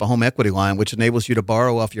people set up a home equity line, which enables you to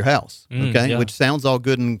borrow off your house, okay? Yeah. Which sounds all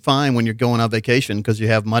good and fine when you're going on vacation because you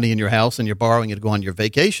have money in your house and you're borrowing it to go on your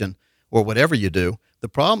vacation or whatever you do. The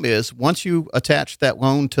problem is once you attach that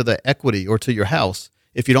loan to the equity or to your house,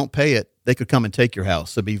 if you don't pay it, they could come and take your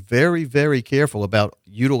house. So be very, very careful about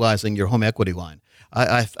utilizing your home equity line.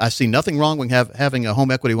 I see nothing wrong with having a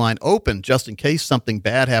home equity line open just in case something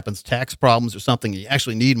bad happens, tax problems or something, you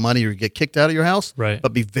actually need money or you get kicked out of your house. Right.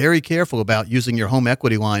 But be very careful about using your home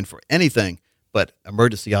equity line for anything but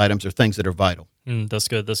emergency items or things that are vital. That's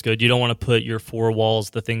good. You don't want to put your four walls,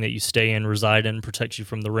 the thing that you stay in, reside in, protects you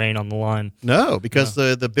from the rain, on the line. No, because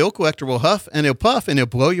the bill collector will huff and he'll puff and he'll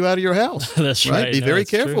blow you out of your house. That's right. Be No, very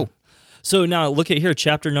that's careful. true. So now look at here,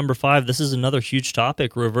 chapter number 5. This is another huge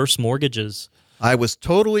topic, reverse mortgages. I was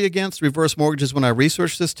totally against reverse mortgages when I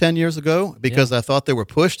researched this 10 years ago because I thought they were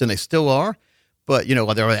pushed, and they still are. But,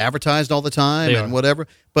 they're advertised all the time and whatever.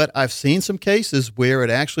 But I've seen some cases where it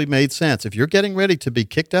actually made sense. If you're getting ready to be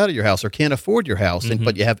kicked out of your house or can't afford your house,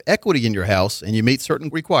 but you have equity in your house and you meet certain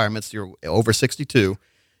requirements, you're over 62,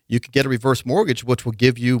 you could get a reverse mortgage, which will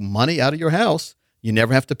give you money out of your house. You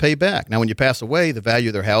never have to pay back. Now, when you pass away, the value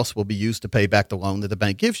of their house will be used to pay back the loan that the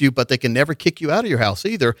bank gives you, but they can never kick you out of your house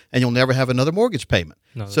either, and you'll never have another mortgage payment.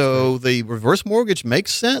 So the reverse mortgage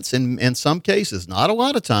makes sense in some cases, not a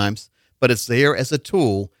lot of times, but it's there as a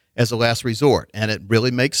tool, as a last resort, and it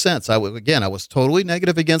really makes sense. I was totally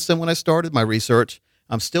negative against them when I started my research.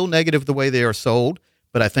 I'm still negative the way they are sold,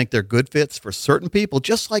 but I think they're good fits for certain people,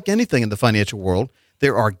 just like anything in the financial world.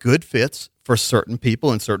 There are good fits for certain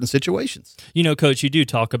people in certain situations. Coach, you do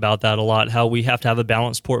talk about that a lot, how we have to have a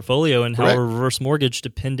balanced portfolio and Correct. how a reverse mortgage,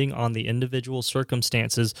 depending on the individual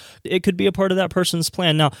circumstances, it could be a part of that person's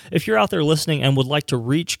plan. Now, if you're out there listening and would like to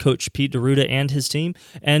reach Coach Pete D'Arruda and his team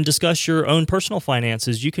and discuss your own personal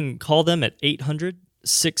finances, you can call them at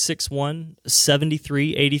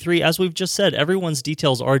 800-661-7383. As we've just said, everyone's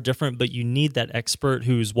details are different, but you need that expert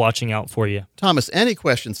who's watching out for you. Thomas, any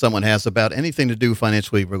question someone has about anything to do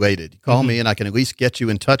financially related, call me and I can at least get you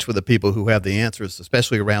in touch with the people who have the answers,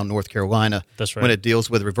 especially around North Carolina. That's right. When it deals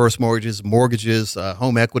with reverse mortgages,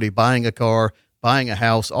 home equity, buying a car, buying a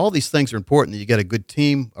house, all these things are important that you get a good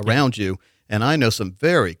team around you. And I know some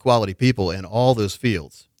very quality people in all those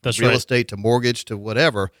fields. That's real right. estate to mortgage to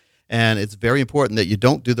whatever. And it's very important that you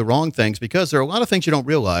don't do the wrong things because there are a lot of things you don't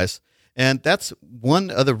realize. And that's one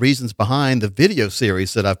of the reasons behind the video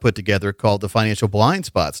series that I've put together called The Financial Blind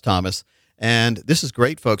Spots, Thomas. And this is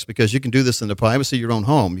great, folks, because you can do this in the privacy of your own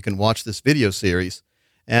home. You can watch this video series.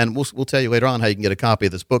 And we'll tell you later on how you can get a copy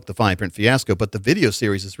of this book, The Fine Print Fiasco. But the video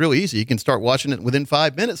series is really easy. You can start watching it within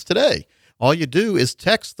 5 minutes today. All you do is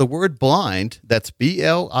text the word blind, that's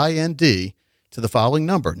BLIND, to the following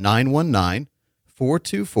number,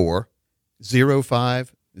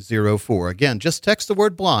 919-424-0504. Again, just text the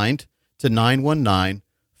word blind to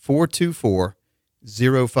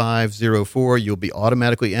 919-424-0504. You'll be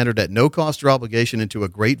automatically entered at no cost or obligation into a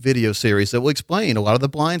great video series that will explain a lot of the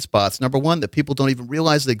blind spots. Number one, that people don't even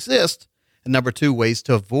realize they exist. And number two, ways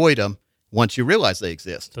to avoid them once you realize they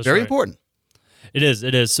exist. That's Very right. important. It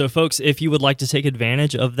is. So, folks, if you would like to take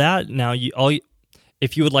advantage of that,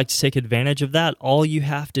 all you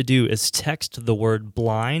have to do is text the word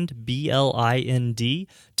blind, BLIND,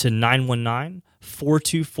 to 919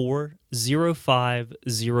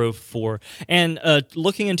 424-0504. And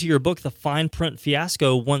looking into your book, The Fine Print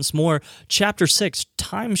Fiasco, once more, Chapter 6,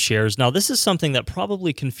 timeshares. Now, this is something that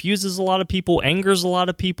probably confuses a lot of people, angers a lot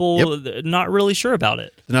of people, not really sure about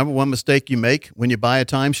it. The number one mistake you make when you buy a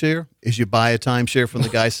timeshare is you buy a timeshare from the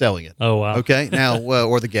guy selling it. Oh, wow. Okay? Now,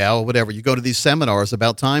 or the gal, or whatever. You go to these seminars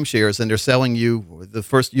about timeshares, and they're selling you the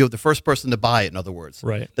first person to buy it, in other words.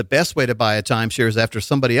 Right. The best way to buy a timeshare is after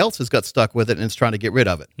somebody else has got stuck with it and is trying to get rid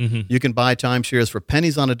of it. You can buy timeshares for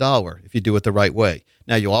pennies on a dollar if you do it the right way.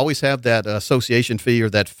 Now, you always have that association fee or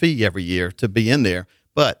that fee every year to be in there,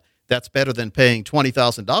 but that's better than paying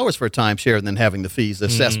 $20,000 for a timeshare and then having the fees,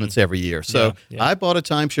 assessments every year. So I bought a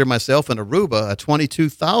timeshare myself in Aruba, a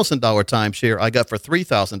 $22,000 timeshare I got for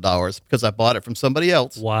 $3,000 because I bought it from somebody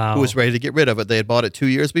else who was ready to get rid of it. They had bought it 2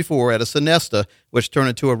 years before at a Sonesta, which turned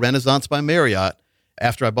into a Renaissance by Marriott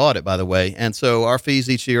after I bought it, by the way. And so our fees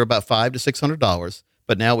each year are about $500 to $600.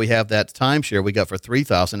 But now we have that timeshare we got for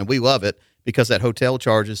 $3,000, and we love it because that hotel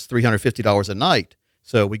charges $350 a night.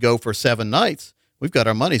 So we go for 7 nights. We've got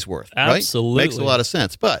our money's worth, Absolutely. Right? Makes a lot of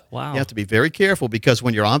sense. But you have to be very careful because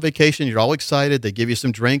when you're on vacation, you're all excited. They give you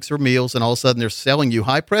some drinks or meals, and all of a sudden they're selling you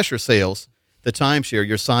high-pressure sales. The timeshare,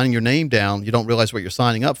 you're signing your name down. You don't realize what you're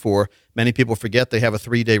signing up for. Many people forget they have a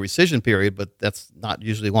 3-day rescission period, but that's not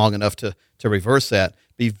usually long enough to reverse that.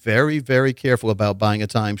 Be very, very careful about buying a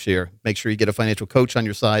timeshare. Make sure you get a financial coach on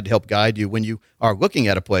your side to help guide you when you are looking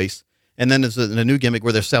at a place. And then there's a new gimmick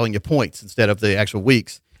where they're selling you points instead of the actual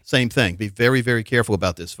weeks. Same thing. Be very, very careful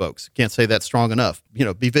about this, folks. Can't say that strong enough.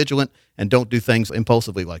 Be vigilant and don't do things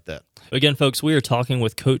impulsively like that. Again, folks, we are talking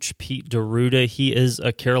with Coach Pete D'Arruda. He is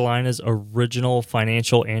Carolina's original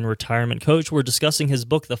financial and retirement coach. We're discussing his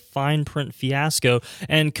book, The Fine Print Fiasco.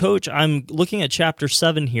 And, Coach, I'm looking at Chapter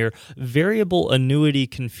 7 here, Variable Annuity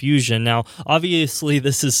Confusion. Now, obviously,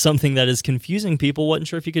 this is something that is confusing people. Wasn't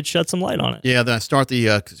sure if you could shed some light on it. Yeah, then I start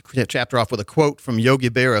the chapter off with a quote from Yogi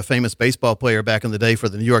Berra, a famous baseball player back in the day for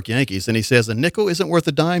the New York Yankees. And he says, "A nickel isn't worth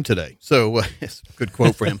a dime today." So it's a good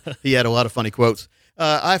quote for him. He had a lot of funny quotes.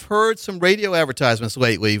 I've heard some radio advertisements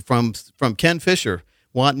lately from Ken Fisher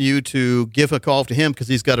wanting you to give a call to him because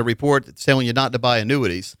he's got a report that's telling you not to buy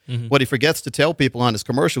annuities. What he forgets to tell people on his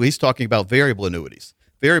commercial, he's talking about variable annuities.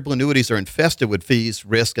 Variable annuities are infested with fees,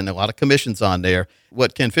 risk, and a lot of commissions on there.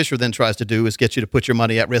 What Ken Fisher then tries to do is get you to put your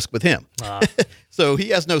money at risk with him. So he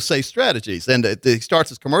has no safe strategies. And he starts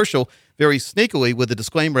his commercial very sneakily with a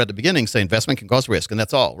disclaimer at the beginning saying investment can cause risk, and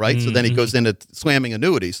that's all, right? So then he goes into slamming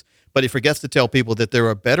annuities. But he forgets to tell people that there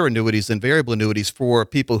are better annuities than variable annuities for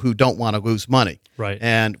people who don't want to lose money. Right.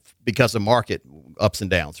 And because of market ups and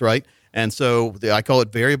downs, right? And so I call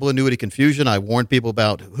it variable annuity confusion. I warn people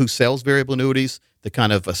about who sells variable annuities, the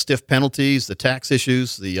kind of stiff penalties, the tax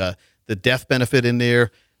issues, the death benefit in there.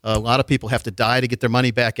 A lot of people have to die to get their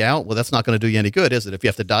money back out. Well, that's not going to do you any good, is it? If you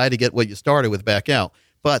have to die to get what you started with back out.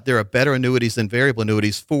 But there are better annuities than variable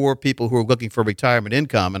annuities for people who are looking for retirement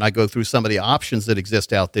income. And I go through some of the options that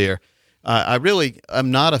exist out there.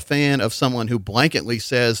 I'm not a fan of someone who blanketly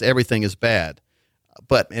says everything is bad.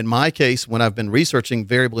 But in my case, when I've been researching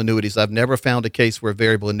variable annuities, I've never found a case where a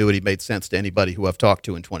variable annuity made sense to anybody who I've talked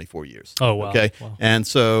to in 24 years. Oh, wow. Okay. Wow. And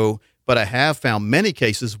so, but I have found many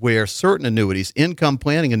cases where certain annuities, income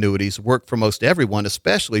planning annuities, work for most everyone,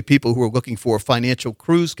 especially people who are looking for financial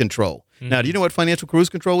cruise control. Now, do you know what financial cruise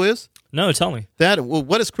control is? No, tell me.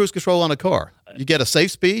 What is cruise control on a car? You get a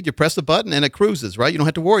safe speed, you press the button, and it cruises, right? You don't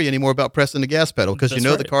have to worry anymore about pressing the gas pedal because you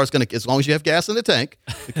know the car's going to, as long as you have gas in the tank,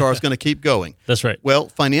 the car's going to keep going. That's right. Well,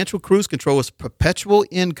 financial cruise control is perpetual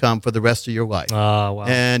income for the rest of your life. Oh, wow.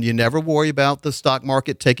 And you never worry about the stock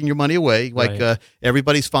market taking your money away. Like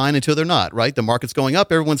everybody's fine until they're not, right? The market's going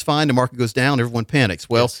up, everyone's fine. The market goes down, everyone panics.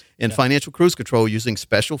 Well, in financial cruise control, using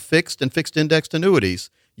special fixed and fixed indexed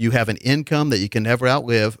annuities, you have an income that you can never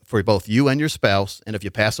outlive for both you and your spouse. And if you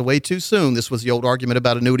pass away too soon, this was the old argument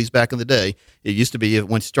about annuities back in the day. It used to be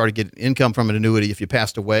once you started getting income from an annuity, if you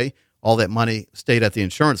passed away, all that money stayed at the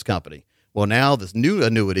insurance company. Well, now this new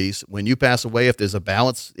annuities, when you pass away, if there's a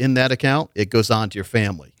balance in that account, it goes on to your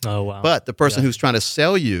family. Oh, wow. But the person who's trying to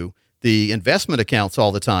sell you the investment accounts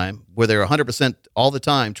all the time, where they're 100% all the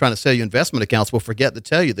time trying to sell you investment accounts, will forget to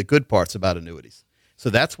tell you the good parts about annuities. So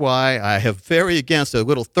that's why I have very against a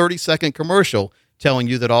little 30-second commercial telling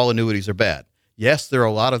you that all annuities are bad. Yes, there are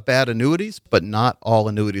a lot of bad annuities, but not all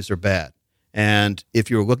annuities are bad. And if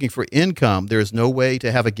you're looking for income, there is no way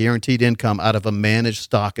to have a guaranteed income out of a managed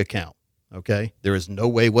stock account. Okay, there is no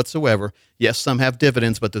way whatsoever. Yes, some have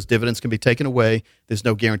dividends, but those dividends can be taken away. There's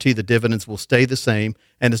no guarantee the dividends will stay the same,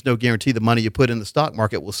 and there's no guarantee the money you put in the stock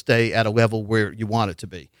market will stay at a level where you want it to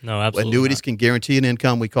be. No, absolutely. Annuities not. can guarantee an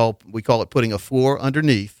income. We call it putting a floor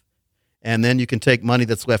underneath, and then you can take money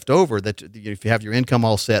that's left over that if you have your income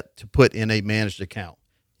all set to put in a managed account.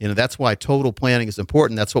 That's why total planning is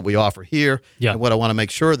important. That's what we offer here. Yeah. And what I want to make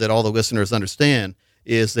sure that all the listeners understand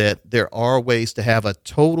is that there are ways to have a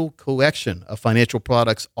total collection of financial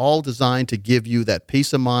products all designed to give you that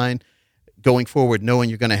peace of mind going forward, knowing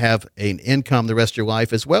you're going to have an income the rest of your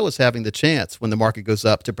life, as well as having the chance when the market goes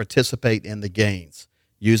up to participate in the gains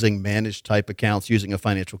using managed type accounts, using a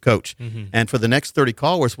financial coach. Mm-hmm. And for the next 30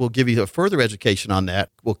 callers, we'll give you a further education on that.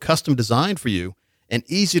 We'll custom design for you an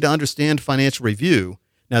easy to understand financial review.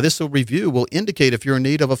 Now, this review will indicate if you're in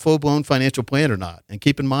need of a full-blown financial plan or not. And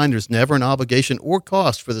keep in mind, there's never an obligation or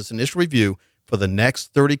cost for this initial review for the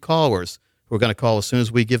next 30 callers who are going to call as soon as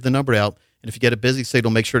we give the number out. And if you get a busy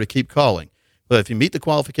signal, make sure to keep calling. But if you meet the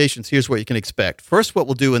qualifications, here's what you can expect. First, what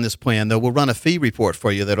we'll do in this plan, though, we'll run a fee report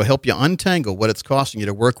for you that will help you untangle what it's costing you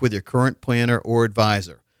to work with your current planner or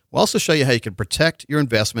advisor. We'll also show you how you can protect your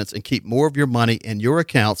investments and keep more of your money in your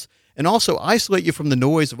accounts, and also isolate you from the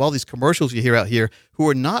noise of all these commercials you hear out here who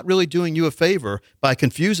are not really doing you a favor by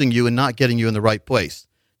confusing you and not getting you in the right place.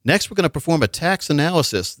 Next, we're going to perform a tax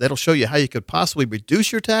analysis that'll show you how you could possibly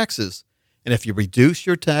reduce your taxes. And if you reduce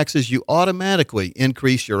your taxes, you automatically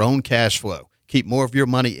increase your own cash flow. Keep more of your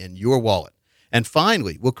money in your wallet. And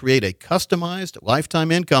finally, we'll create a customized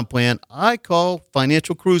lifetime income plan I call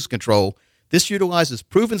Financial Cruise Control. This utilizes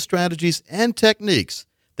proven strategies and techniques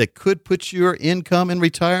that could put your income in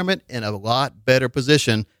retirement in a lot better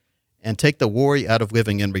position and take the worry out of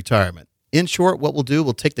living in retirement. In short, what we'll do,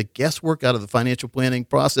 we'll take the guesswork out of the financial planning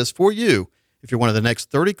process for you. If you're one of the next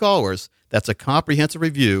 30 callers, that's a comprehensive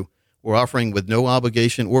review we're offering with no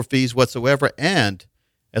obligation or fees whatsoever. And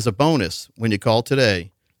as a bonus, when you call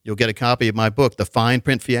today, you'll get a copy of my book, The Fine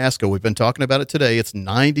Print Fiasco. We've been talking about it today. It's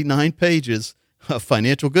 99 pages of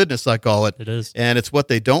financial goodness, I call it. It is. And it's what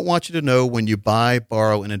they don't want you to know when you buy,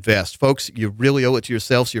 borrow, and invest. Folks, you really owe it to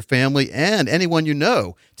yourselves, your family, and anyone you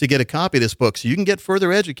know to get a copy of this book so you can get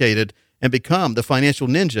further educated and become the financial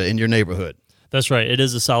ninja in your neighborhood. That's right. It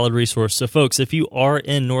is a solid resource. So, folks, if you are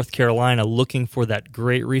in North Carolina looking for that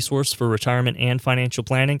great resource for retirement and financial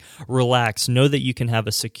planning, relax. Know that you can have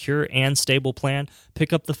a secure and stable plan.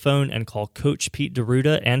 Pick up the phone and call Coach Pete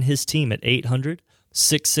D'Arruda and his team at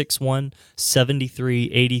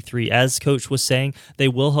 800-661-7383. As Coach was saying, they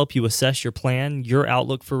will help you assess your plan, your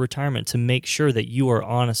outlook for retirement to make sure that you are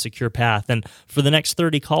on a secure path. And for the next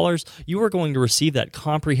 30 callers, you are going to receive that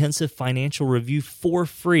comprehensive financial review for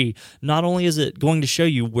free. Not only is it going to show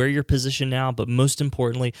you where you're positioned now, but most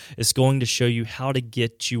importantly, it's going to show you how to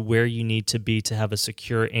get you where you need to be to have a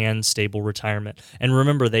secure and stable retirement. And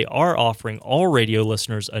remember, they are offering all radio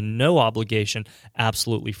listeners a no obligation,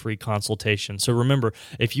 absolutely free consultation. So remember,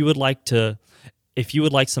 if you would like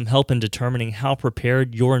some help in determining how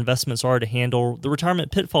prepared your investments are to handle the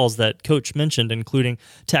retirement pitfalls that Coach mentioned, including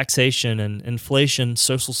taxation and inflation,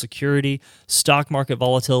 Social Security, stock market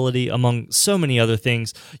volatility, among so many other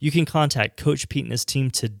things, you can contact Coach Pete and his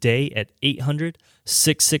team today at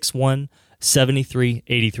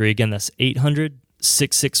 800-661-7383. Again, that's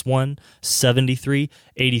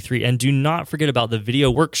 800-661-7383. And do not forget about the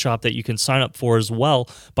video workshop that you can sign up for as well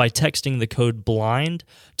by texting the code BLIND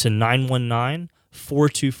to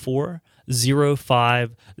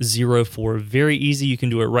 919-424-0504. Very easy. You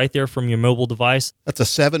can do it right there from your mobile device. That's a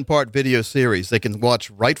 7-part video series they can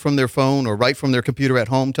watch right from their phone or right from their computer at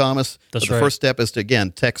home, Thomas. That's but right. The first step is to,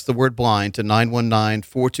 again, text the word BLIND to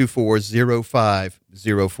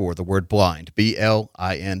 919-424-0504. The word BLIND,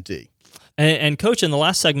 B-L-I-N-D. And Coach, in the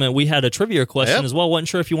last segment, we had a trivia question Yep. as well. Wasn't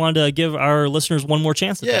sure if you wanted to give our listeners one more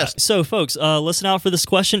chance at Yes. that. So, folks, listen out for this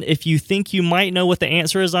question. If you think you might know what the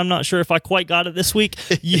answer is, I'm not sure if I quite got it this week,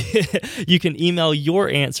 you can email your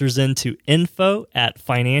answers into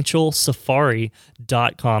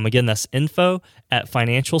info@financialsafari.com. Again, that's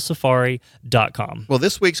info@financialsafari.com. Well,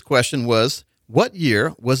 this week's question was, what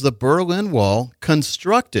year was the Berlin Wall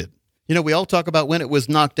constructed? You know, we all talk about when it was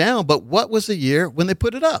knocked down, but what was the year when they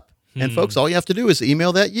put it up? And folks, all you have to do is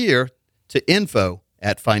email that year to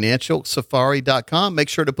info@financialsafari.com. Make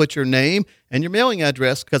sure to put your name and your mailing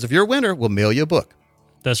address, because if you're a winner, we'll mail you a book.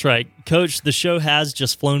 That's right. Coach, the show has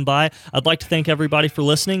just flown by. I'd like to thank everybody for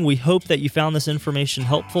listening. We hope that you found this information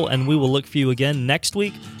helpful, and we will look for you again next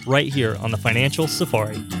week right here on the Financial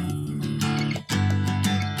Safari.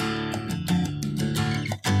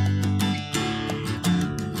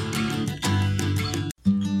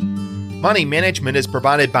 Money management is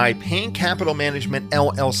provided by Payne Capital Management,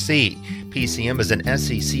 LLC. PCM is an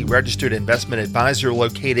SEC-registered investment advisor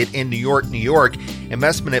located in New York, New York.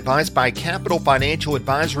 Investment advised by Capital Financial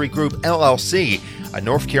Advisory Group, LLC, a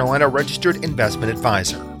North Carolina registered investment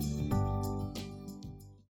advisor.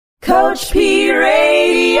 Coach P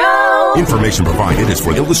Radio. Information provided is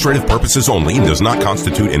for illustrative purposes only and does not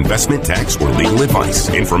constitute investment, tax, or legal advice.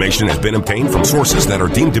 Information has been obtained from sources that are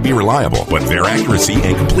deemed to be reliable, but their accuracy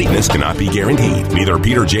and completeness cannot be guaranteed. Neither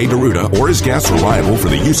Peter J. D'Arruda or his guests are liable for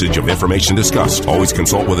the usage of information discussed. Always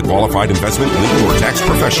consult with a qualified investment, legal, or tax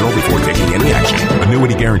professional before taking any action.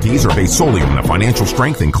 Annuity guarantees are based solely on the financial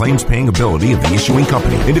strength and claims-paying ability of the issuing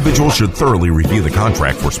company. Individuals should thoroughly review the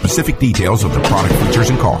contract for specific details of the product features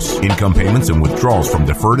and costs. Income payments and withdrawals from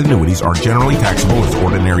deferred annuities are generally taxable as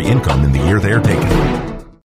ordinary income in the year they are taken.